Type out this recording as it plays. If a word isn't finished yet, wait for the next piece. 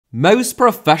Most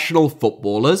professional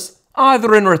footballers,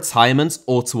 either in retirement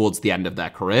or towards the end of their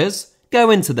careers, go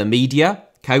into the media,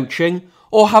 coaching,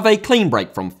 or have a clean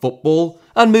break from football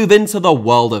and move into the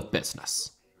world of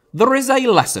business. There is a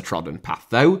lesser trodden path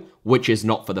though, which is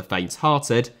not for the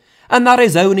faint-hearted, and that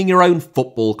is owning your own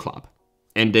football club.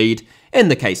 Indeed, in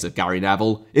the case of Gary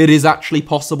Neville, it is actually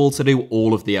possible to do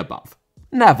all of the above.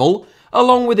 Neville,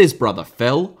 along with his brother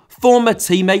Phil, former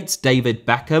teammates David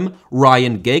Beckham,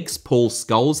 Ryan Giggs, Paul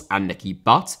Scholes and Nicky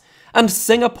Butt, and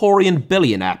Singaporean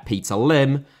billionaire Peter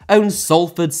Lim own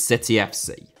Salford City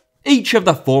FC. Each of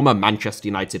the former Manchester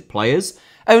United players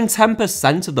own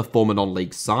 10% of the former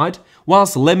non-league side,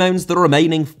 whilst Lim owns the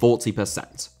remaining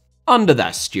 40%. Under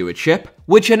their stewardship,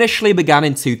 which initially began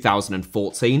in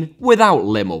 2014 without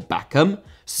Lim or Beckham,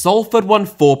 Salford won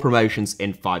 4 promotions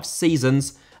in 5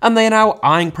 seasons, and they are now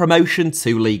eyeing promotion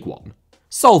to League One.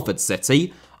 Salford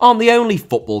City aren't the only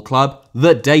football club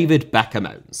that David Beckham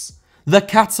owns. The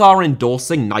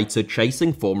Qatar-endorsing,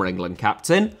 knighthood-chasing former England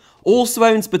captain also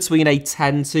owns between a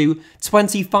 10 to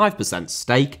 25%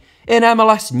 stake in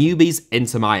MLS newbies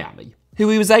Inter Miami, who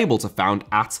he was able to found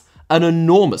at an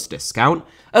enormous discount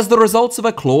as the result of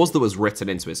a clause that was written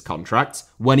into his contract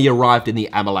when he arrived in the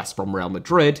MLS from Real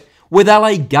Madrid with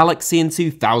LA Galaxy in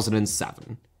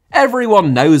 2007.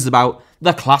 Everyone knows about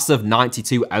the class of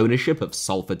 '92 ownership of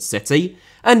Salford City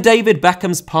and David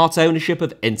Beckham's part ownership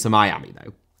of Inter Miami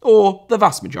though, or the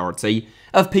vast majority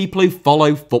of people who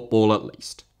follow football at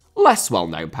least. Less well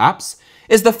known perhaps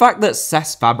is the fact that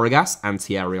Cesc Fabregas and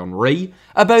Thierry Henry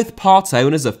are both part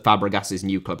owners of Fabregas'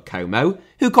 new club Como,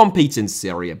 who compete in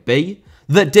Serie B,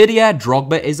 that Didier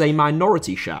Drogba is a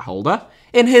minority shareholder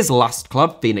in his last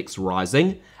club Phoenix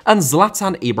Rising, and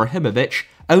Zlatan Ibrahimovic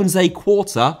owns a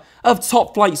quarter of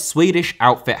top-flight Swedish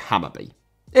outfit Hammarby.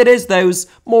 It is those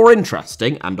more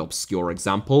interesting and obscure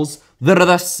examples that are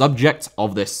the subject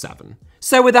of this 7.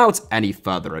 So without any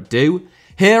further ado,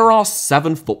 here are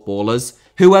 7 footballers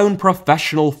who own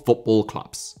professional football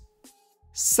clubs.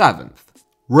 7th,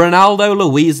 Ronaldo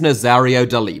Luis Nazario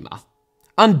de Lima.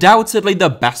 Undoubtedly the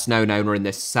best known owner in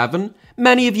this 7,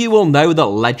 many of you will know that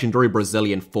legendary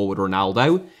Brazilian forward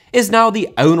Ronaldo is now the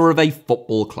owner of a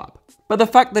football club. But the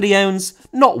fact that he owns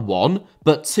not 1,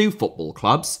 but 2 football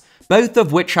clubs, both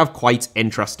of which have quite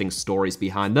interesting stories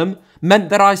behind them, meant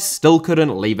that I still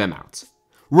couldn't leave him out.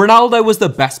 Ronaldo was the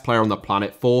best player on the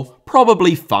planet for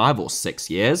probably 5 or 6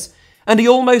 years, and he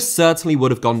almost certainly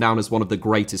would have gone down as one of the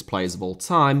greatest players of all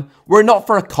time were it not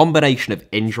for a combination of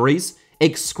injuries,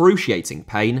 excruciating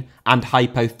pain, and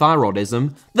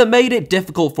hypothyroidism that made it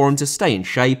difficult for him to stay in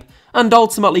shape and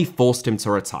ultimately forced him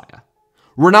to retire.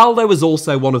 Ronaldo was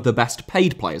also one of the best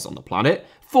paid players on the planet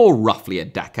for roughly a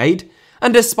decade,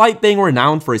 and despite being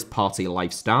renowned for his party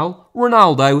lifestyle,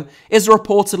 Ronaldo is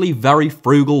reportedly very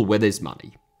frugal with his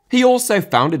money. He also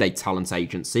founded a talent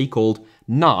agency called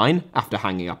 9 after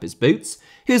hanging up his boots,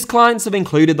 whose clients have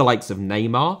included the likes of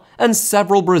Neymar and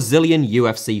several Brazilian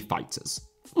UFC fighters.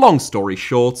 Long story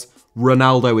short,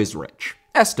 Ronaldo is rich,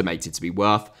 estimated to be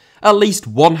worth at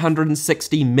least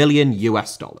 $160 million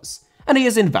US, and he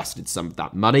has invested some of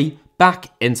that money back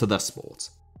into the sport.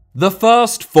 The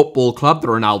first football club that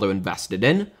Ronaldo invested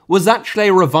in was actually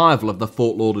a revival of the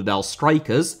Fort Lauderdale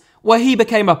Strikers, where he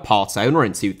became a part owner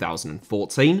in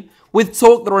 2014, with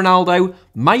talk that Ronaldo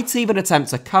might even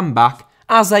attempt a comeback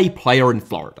as a player in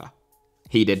Florida.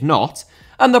 He did not,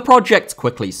 and the project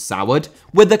quickly soured,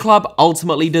 with the club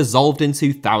ultimately dissolved in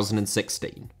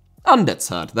 2016.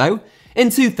 Undeterred though, in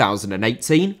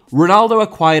 2018, Ronaldo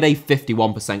acquired a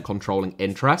 51% controlling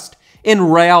interest in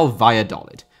Real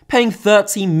Valladolid, paying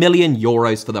 €30 million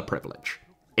for the privilege.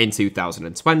 In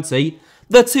 2020,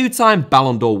 the 2-time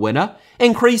Ballon d'Or winner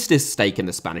increased his stake in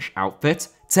the Spanish outfit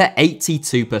to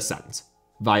 82%.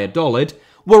 Valladolid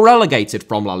were relegated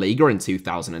from La Liga in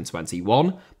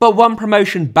 2021, but won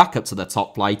promotion back up to the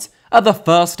top flight at the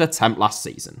first attempt last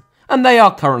season, and they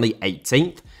are currently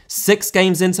 18th, 6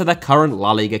 games into their current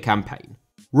La Liga campaign.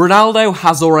 Ronaldo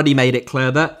has already made it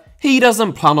clear that he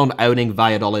doesn't plan on owning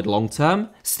Valladolid long-term,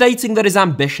 stating that his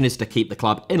ambition is to keep the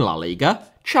club in La Liga,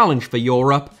 challenge for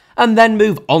Europe, and then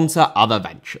move on to other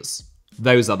ventures.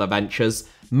 Those other ventures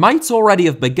might already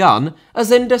have begun,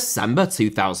 as in December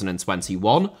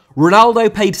 2021,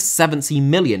 Ronaldo paid $70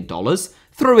 million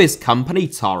through his company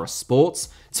Tara Sports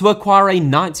to acquire a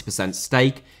 90%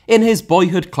 stake in his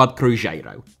boyhood club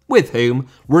Cruzeiro, with whom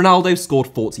Ronaldo scored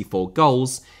 44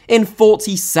 goals in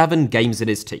 47 games in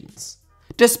his teens.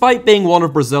 Despite being one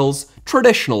of Brazil's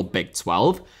traditional Big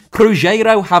 12,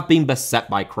 Cruzeiro have been beset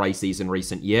by crises in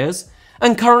recent years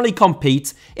and currently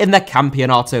compete in the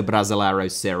Campeonato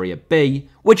Brasileiro Serie B,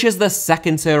 which is the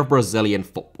second tier of Brazilian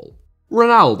football.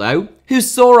 Ronaldo, who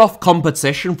saw off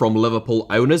competition from Liverpool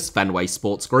owners Fenway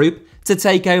Sports Group to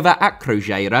take over at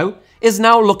Cruzeiro, is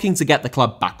now looking to get the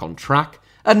club back on track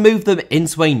and move them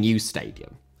into a new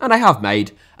stadium. And I have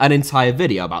made an entire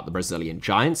video about the Brazilian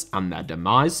Giants and their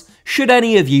demise, should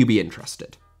any of you be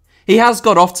interested. He has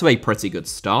got off to a pretty good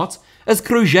start, as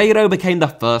Cruzeiro became the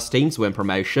first team to win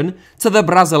promotion to the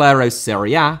Brasileiro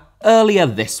Serie A earlier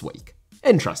this week.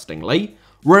 Interestingly,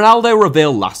 Ronaldo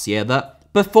revealed last year that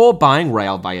before buying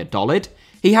Real Valladolid,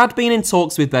 he had been in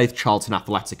talks with both Charlton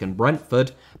Athletic and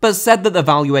Brentford, but said that the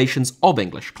valuations of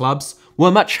English clubs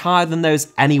were much higher than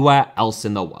those anywhere else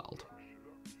in the world.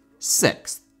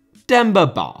 6th, Demba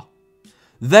Ba.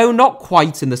 Though not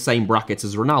quite in the same bracket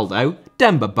as Ronaldo,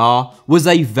 Demba Ba was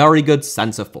a very good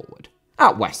centre-forward.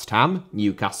 At West Ham,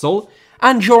 Newcastle,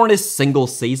 and during his single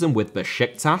season with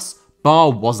Besiktas, Ba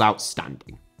was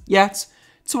outstanding. Yet,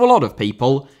 to a lot of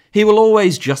people, he will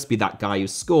always just be that guy who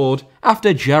scored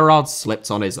after Gerrard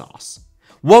slipped on his arse.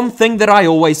 One thing that I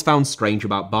always found strange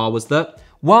about Ba was that,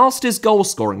 whilst his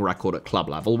goal-scoring record at club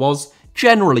level was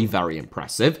generally very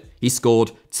impressive, he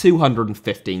scored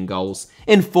 215 goals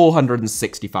in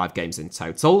 465 games in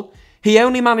total, he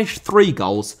only managed 3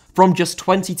 goals from just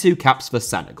 22 caps for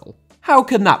Senegal. How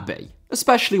can that be?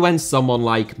 Especially when someone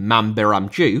like Mambiram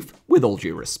Diouf, with all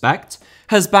due respect,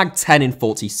 has bagged 10 in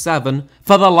 47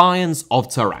 for the Lions of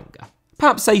Teranga.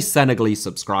 Perhaps a Senegalese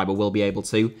subscriber will be able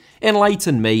to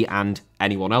enlighten me and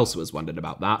anyone else who has wondered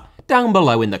about that down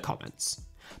below in the comments.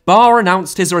 Ba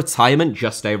announced his retirement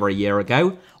just over a year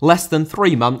ago, less than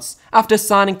 3 months after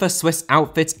signing for Swiss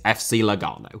outfit FC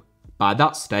Lugano. By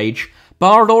that stage,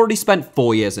 Ba had already spent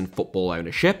 4 years in football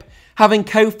ownership, having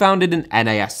co-founded an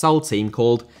NASL team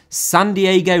called San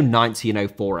Diego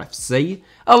 1904 FC,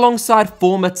 alongside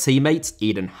former teammates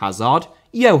Eden Hazard,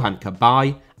 Johan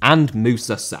Cabaye, and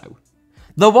Moussa Sow.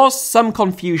 There was some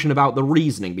confusion about the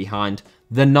reasoning behind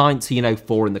the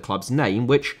 1904 in the club's name,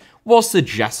 which was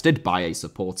suggested by a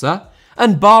supporter,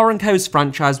 and Ba & Co.'s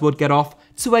franchise would get off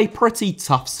to a pretty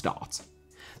tough start.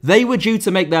 They were due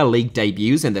to make their league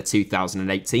debuts in the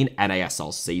 2018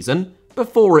 NASL season,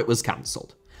 before it was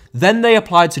cancelled. Then they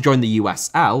applied to join the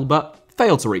USL, but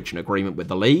failed to reach an agreement with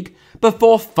the league,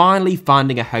 before finally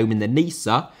finding a home in the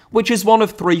NISA, which is one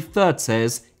of 3 third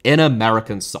tiers in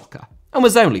American soccer, and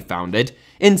was only founded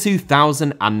in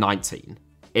 2019.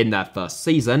 In their first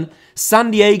season,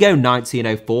 San Diego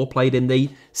 1904 played in the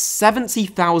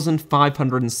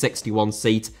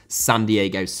 70,561-seat San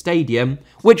Diego Stadium,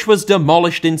 which was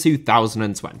demolished in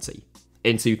 2020.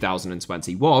 In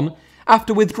 2021,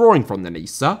 after withdrawing from the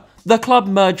NISA, the club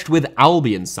merged with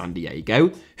Albion San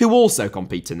Diego, who also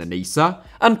compete in the NISA,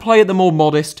 and play at the more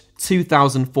modest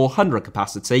 2,400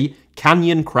 capacity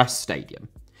Canyon Crest Stadium.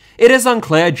 It is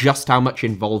unclear just how much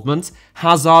involvement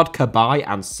Hazard, Cabaye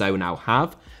and Sow now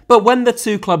have, but when the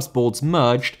two clubs' boards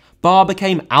merged, Ba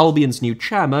became Albion's new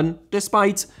chairman,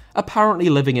 despite apparently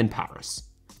living in Paris.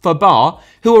 For Ba,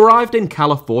 who arrived in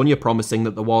California promising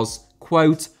that there was,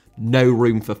 quote, no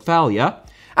room for failure,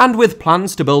 and with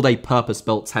plans to build a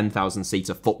purpose-built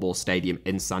 10,000-seater football stadium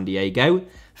in San Diego,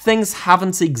 things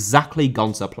haven't exactly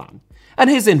gone to plan, and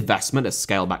his investment has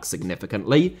scaled back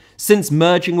significantly since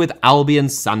merging with Albion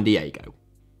San Diego.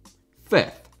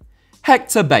 5th,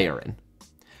 Hector Bellerin.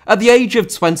 At the age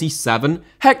of 27,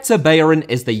 Hector Bellerin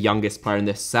is the youngest player in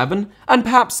this 7, and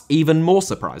perhaps even more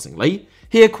surprisingly,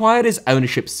 he acquired his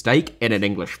ownership stake in an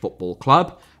English football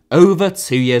club over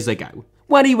 2 years ago,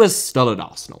 when he was still at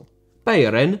Arsenal.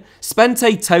 Bellerin spent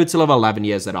a total of 11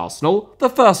 years at Arsenal, the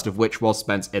first of which was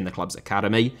spent in the club's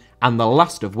academy, and the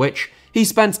last of which he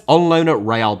spent on loan at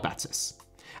Real Betis.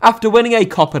 After winning a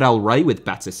Copa del Rey with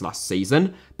Betis last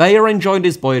season, Bellerin joined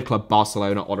his boyhood club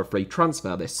Barcelona on a free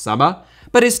transfer this summer,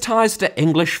 but his ties to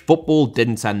English football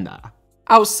didn't end there.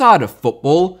 Outside of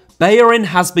football, Bellerin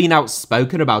has been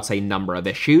outspoken about a number of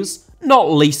issues,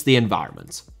 not least the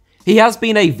environment. He has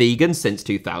been a vegan since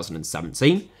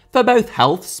 2017, for both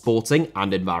health, sporting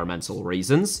and environmental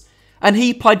reasons, and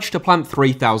he pledged to plant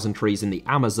 3,000 trees in the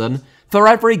Amazon for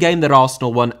every game that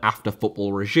Arsenal won after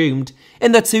football resumed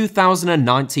in the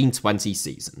 2019-20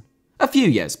 season. A few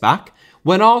years back,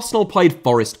 when Arsenal played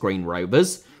Forest Green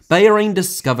Rovers, Bellerin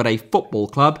discovered a football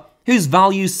club whose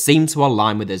values seemed to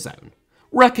align with his own.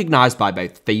 Recognised by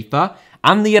both FIFA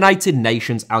and the United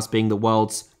Nations as being the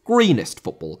world's greenest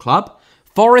football club,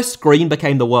 Forest Green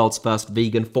became the world's first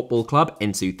vegan football club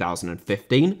in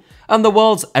 2015, and the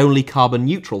world's only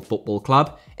carbon-neutral football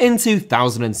club in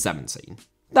 2017.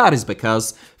 That is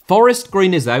because Forest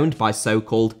Green is owned by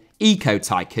so-called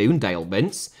eco-tycoon Dale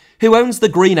Vince, who owns the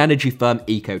green energy firm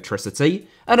Ecotricity,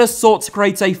 and has sought to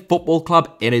create a football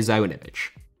club in his own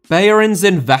image. Bayern's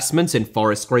investment in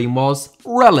Forest Green was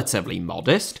relatively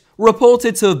modest,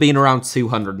 reported to have been around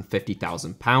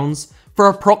 £250,000 for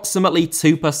approximately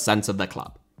 2% of the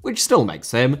club, which still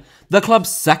makes him the club's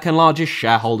second largest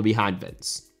shareholder behind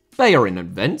Vince. Bayern and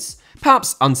Vince,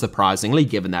 perhaps unsurprisingly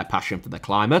given their passion for the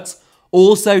climate,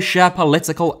 also share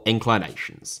political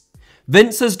inclinations.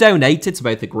 Vince has donated to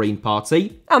both the Green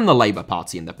Party and the Labour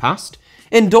Party in the past,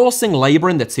 endorsing Labour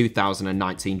in the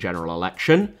 2019 general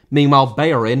election. Meanwhile,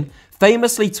 Bayern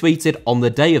famously tweeted on the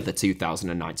day of the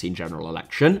 2019 general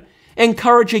election,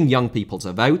 encouraging young people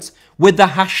to vote with the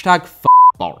hashtag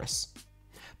 #FBoris.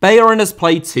 Bayern has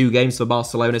played 2 games for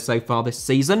Barcelona so far this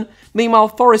season. Meanwhile,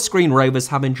 Forest Green Rovers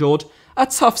have endured a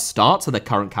tough start to the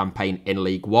current campaign in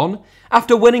League One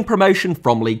after winning promotion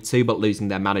from League Two but losing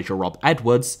their manager Rob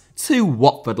Edwards to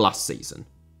Watford last season.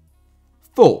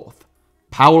 4th,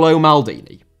 Paolo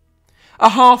Maldini. A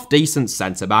half-decent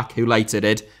centre-back who later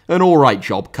did an alright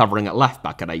job covering at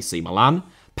left-back at AC Milan,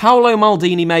 Paolo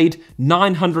Maldini made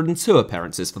 902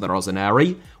 appearances for the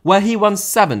Rossoneri, where he won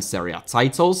 7 Serie A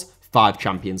titles, 5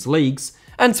 Champions Leagues,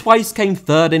 and twice came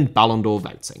 3rd in Ballon d'Or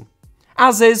voting.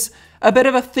 As is a bit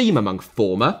of a theme among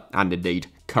former, and indeed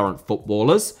current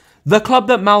footballers, the club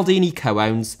that Maldini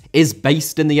co-owns is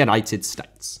based in the United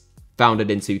States.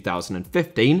 Founded in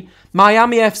 2015,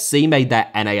 Miami FC made their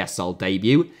NASL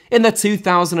debut in the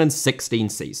 2016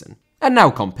 season, and now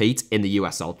compete in the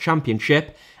USL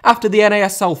Championship after the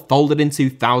NASL folded in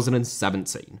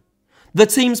 2017. The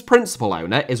team's principal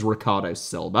owner is Ricardo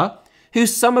Silva, who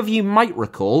some of you might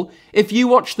recall if you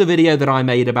watched the video that I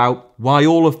made about why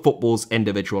all of football's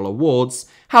individual awards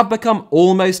have become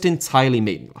almost entirely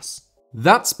meaningless.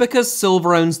 That's because Silva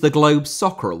owns the Globe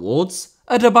Soccer Awards,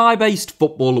 a Dubai-based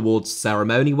football awards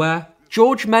ceremony where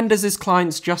George Mendes'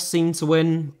 clients just seem to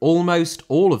win almost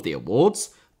all of the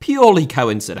awards, purely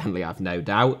coincidentally I've no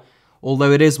doubt,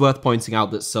 although it is worth pointing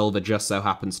out that Silva just so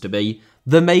happens to be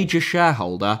the major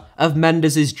shareholder of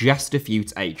Mendes'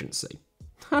 Gestifute agency.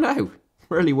 I know,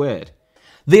 really weird.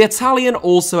 The Italian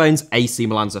also owns AC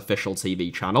Milan's official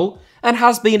TV channel and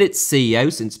has been its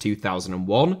CEO since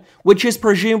 2001, which is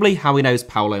presumably how he knows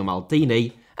Paolo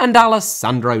Maldini and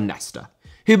Alessandro Nesta,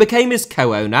 who became his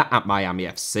co-owner at Miami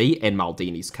FC in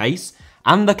Maldini's case,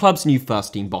 and the club's new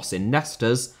first-team boss in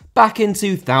Nesta's back in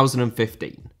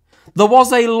 2015. There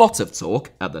was a lot of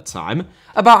talk, at the time,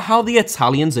 about how the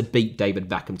Italians had beat David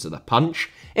Beckham to the punch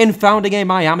in founding a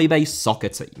Miami-based soccer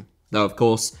team, though of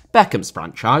course Beckham's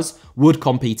franchise would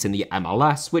compete in the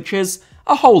MLS, which is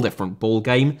a whole different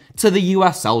ballgame to the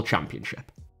USL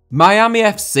Championship. Miami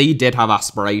FC did have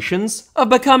aspirations of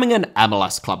becoming an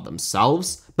MLS club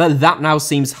themselves, but that now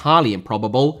seems highly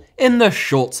improbable, in the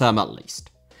short term at least.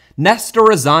 Nesta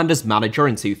resigned as manager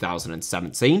in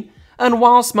 2017, and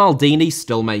whilst Maldini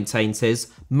still maintains his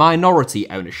minority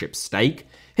ownership stake,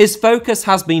 his focus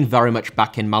has been very much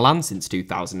back in Milan since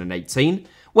 2018,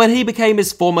 when he became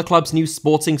his former club's new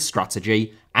sporting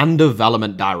strategy and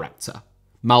development director.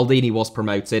 Maldini was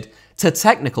promoted to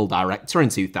technical director in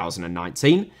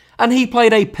 2019, and he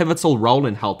played a pivotal role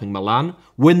in helping Milan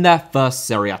win their first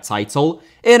Serie A title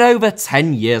in over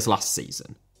 10 years last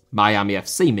season. Miami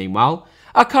FC, meanwhile,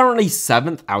 are currently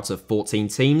 7th out of 14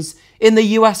 teams in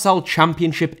the USL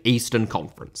Championship Eastern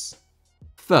Conference.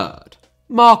 3rd,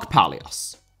 Mark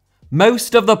Palios.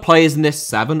 Most of the players in this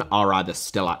 7 are either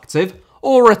still active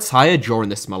or retired during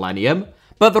this millennium,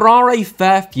 but there are a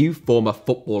fair few former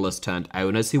footballers turned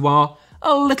owners who are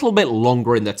a little bit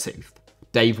longer in the tooth.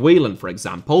 Dave Whelan, for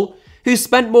example, who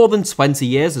spent more than 20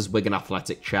 years as Wigan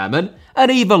Athletic chairman and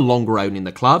even longer owning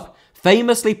the club,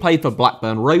 famously played for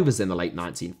Blackburn Rovers in the late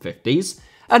 1950s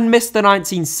and missed the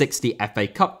 1960 FA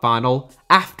Cup final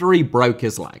after he broke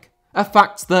his leg. A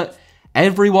fact that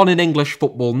everyone in English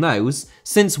football knows,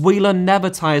 since Whelan never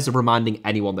tires of reminding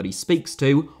anyone that he speaks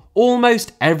to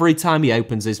almost every time he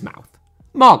opens his mouth.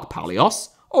 Mark Palios,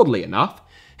 oddly enough,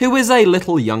 who is a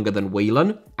little younger than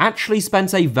Whelan, actually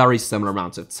spent a very similar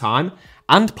amount of time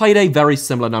and played a very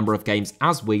similar number of games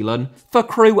as Whelan for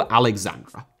Crewe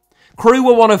Alexandra. Crewe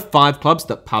were one of 5 clubs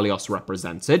that Palios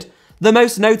represented, the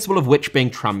most notable of which being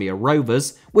Tranmere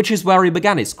Rovers, which is where he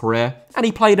began his career, and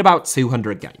he played about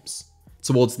 200 games.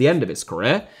 Towards the end of his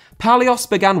career, Palios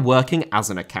began working as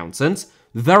an accountant,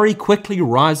 very quickly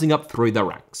rising up through the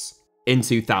ranks. In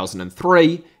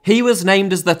 2003, he was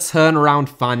named as the Turnaround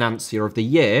Financier of the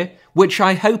Year, which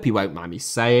I hope you won't mind me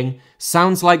saying,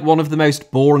 sounds like one of the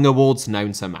most boring awards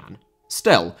known to man.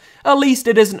 Still, at least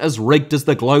it isn't as rigged as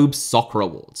the Globe Soccer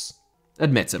Awards.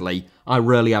 Admittedly, I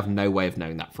really have no way of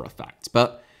knowing that for a fact,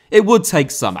 but it would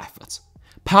take some effort.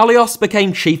 Palios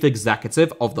became chief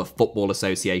executive of the Football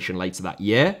Association later that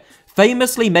year,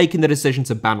 famously making the decision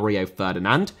to ban Rio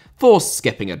Ferdinand for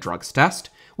skipping a drugs test,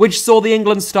 which saw the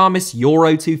England star miss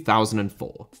Euro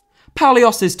 2004.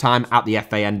 Palios' time at the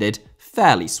FA ended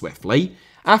fairly swiftly,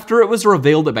 after it was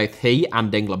revealed that both he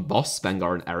and England boss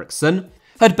Sven-Göran Eriksson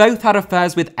had both had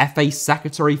affairs with FA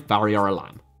Secretary Faria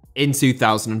Alam. In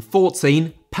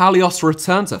 2014, Palios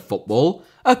returned to football,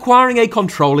 acquiring a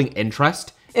controlling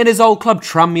interest in his old club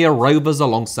Tranmere Rovers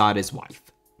alongside his wife.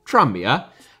 Tranmere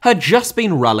had just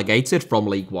been relegated from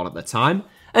League One at the time,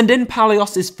 and in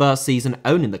Palios' first season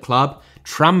owning the club,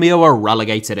 Tranmere were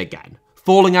relegated again,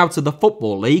 falling out of the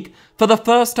Football League for the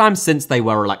first time since they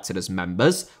were elected as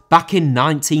members back in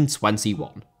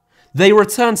 1921. They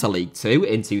returned to League Two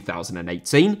in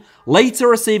 2018, later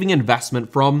receiving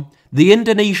investment from the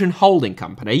Indonesian holding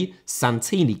company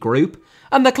Santini Group,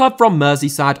 and the club from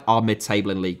Merseyside are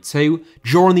mid-table in League Two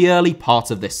during the early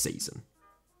part of this season.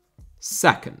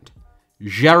 Second,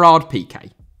 Gerard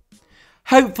Piqué.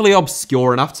 Hopefully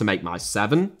obscure enough to make my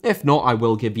 7, if not I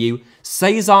will give you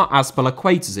Cesar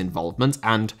Azpilicueta's involvement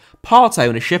and part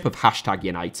ownership of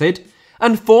 #United,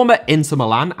 and former Inter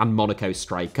Milan and Monaco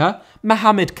striker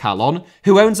Mohamed Kallon,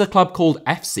 who owns a club called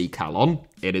FC Kallon,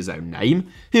 in his own name,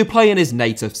 who play in his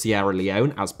native Sierra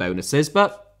Leone as bonuses,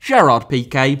 but Gerard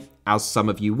Piqué, as some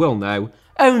of you will know,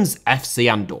 owns FC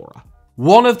Andorra.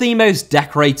 One of the most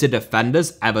decorated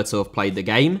defenders ever to have played the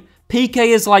game, Piqué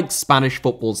is like Spanish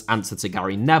football's answer to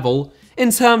Gary Neville in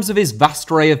terms of his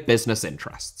vast array of business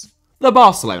interests. The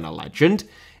Barcelona legend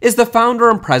is the founder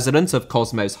and president of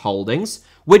Cosmos Holdings,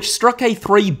 which struck a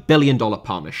 $3 billion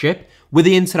partnership with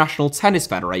the International Tennis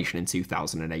Federation in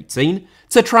 2018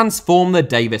 to transform the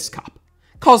Davis Cup.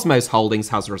 Cosmos Holdings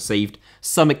has received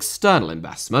some external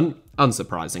investment,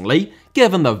 unsurprisingly,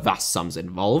 given the vast sums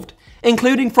involved,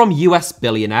 including from US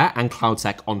billionaire and cloud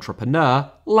tech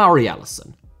entrepreneur Larry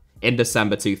Ellison. In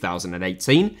December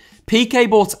 2018, Piqué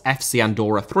bought FC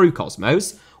Andorra through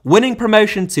Cosmos, winning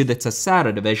promotion to the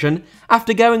Tercera division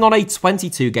after going on a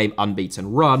 22-game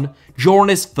unbeaten run during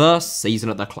his first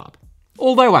season at the club.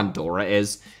 Although Andorra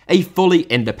is a fully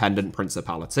independent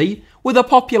principality, with a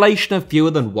population of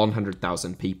fewer than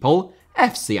 100,000 people,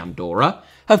 FC Andorra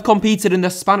have competed in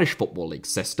the Spanish Football League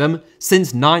system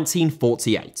since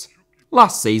 1948.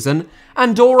 Last season,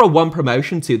 Andorra won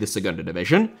promotion to the Segunda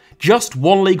Division, just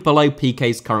one league below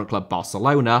Piqué's current club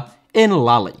Barcelona in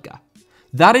La Liga.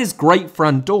 That is great for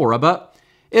Andorra, but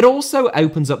it also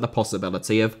opens up the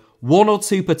possibility of one or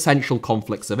two potential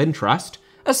conflicts of interest,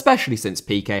 especially since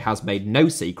Piqué has made no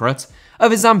secret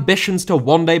of his ambitions to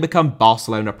one day become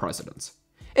Barcelona president.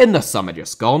 In the summer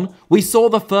just gone, we saw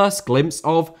the first glimpse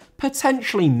of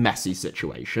potentially messy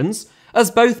situations, as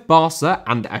both Barca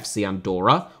and FC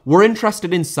Andorra were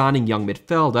interested in signing young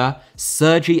midfielder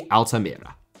Sergi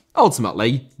Altamira.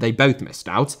 Ultimately, they both missed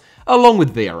out, along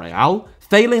with Villarreal,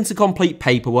 failing to complete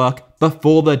paperwork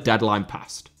before the deadline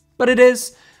passed. But it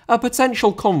is a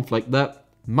potential conflict that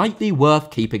might be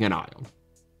worth keeping an eye on.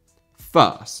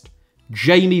 First,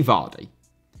 Jamie Vardy.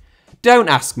 Don't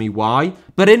ask me why,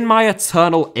 but in my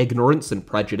eternal ignorance and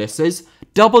prejudices,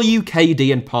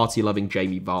 WKD and party-loving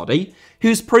Jamie Vardy,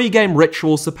 whose pre-game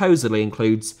ritual supposedly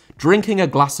includes drinking a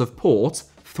glass of port,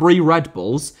 3 Red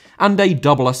Bulls, and a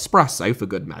double espresso for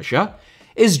good measure,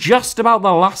 is just about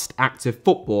the last active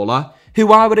footballer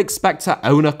who I would expect to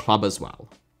own a club as well.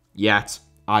 Yet,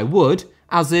 I would,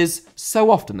 as is so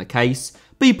often the case,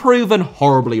 be proven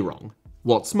horribly wrong.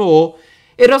 What's more,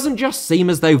 it doesn't just seem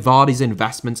as though Vardy's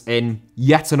investment in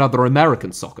yet another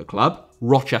American soccer club,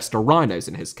 Rochester Rhinos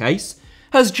in his case,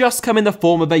 has just come in the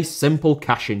form of a simple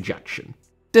cash injection.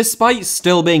 Despite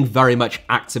still being very much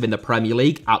active in the Premier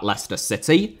League at Leicester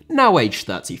City, now aged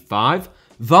 35,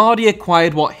 Vardy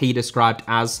acquired what he described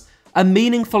as a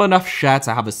meaningful enough share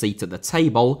to have a seat at the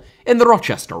table in the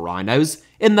Rochester Rhinos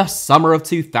in the summer of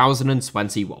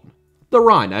 2021. The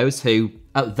Rhinos, who,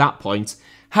 at that point,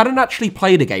 hadn't actually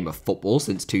played a game of football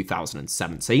since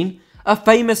 2017, are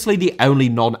famously the only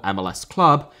non-MLS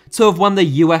club to have won the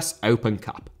US Open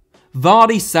Cup.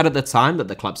 Vardy said at the time that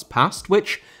the club's past,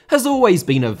 which has always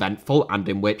been eventful and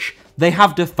in which they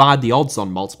have defied the odds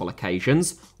on multiple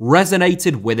occasions,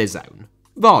 resonated with his own.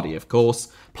 Vardy, of course,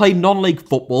 played non-league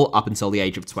football up until the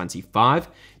age of 25,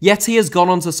 yet he has gone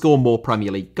on to score more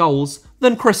Premier League goals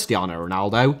than Cristiano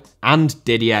Ronaldo and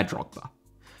Didier Drogba.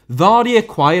 Vardy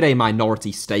acquired a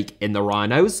minority stake in the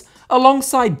Rhinos,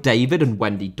 alongside David and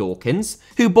Wendy Dawkins,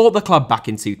 who bought the club back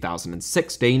in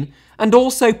 2016, and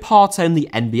also part-owned the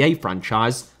NBA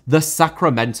franchise, the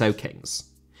Sacramento Kings.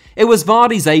 It was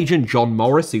Vardy's agent John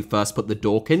Morris who first put the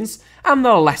Dawkins and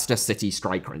the Leicester City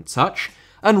striker in touch,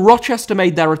 and Rochester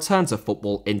made their return to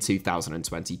football in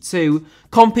 2022,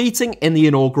 competing in the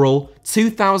inaugural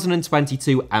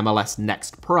 2022 MLS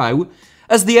Next Pro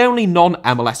as the only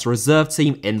non-MLS reserve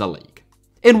team in the league.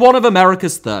 In one of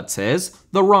America's third tiers,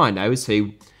 the Rhinos,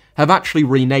 who have actually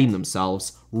renamed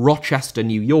themselves Rochester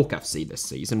New York FC this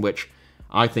season, which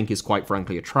I think is quite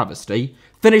frankly a travesty,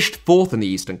 finished fourth in the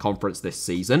Eastern Conference this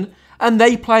season, and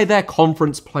they play their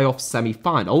conference playoff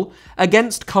semi-final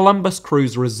against Columbus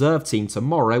Crew's reserve team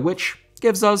tomorrow, which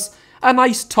gives us a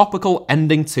nice topical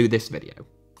ending to this video.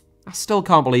 I still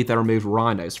can't believe they removed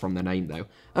Rhinos from the name though,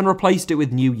 and replaced it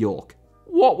with New York.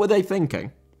 What were they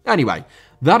thinking? Anyway,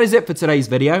 that is it for today's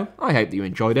video. I hope that you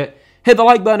enjoyed it. Hit the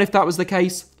like button if that was the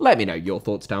case, let me know your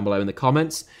thoughts down below in the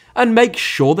comments, and make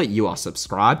sure that you are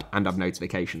subscribed and have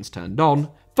notifications turned on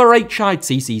for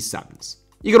HITC Sevens.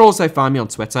 You can also find me on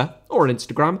Twitter or on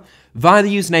Instagram via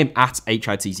the username at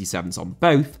HITC Sevens on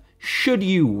both, should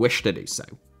you wish to do so.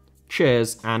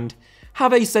 Cheers, and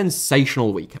have a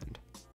sensational weekend.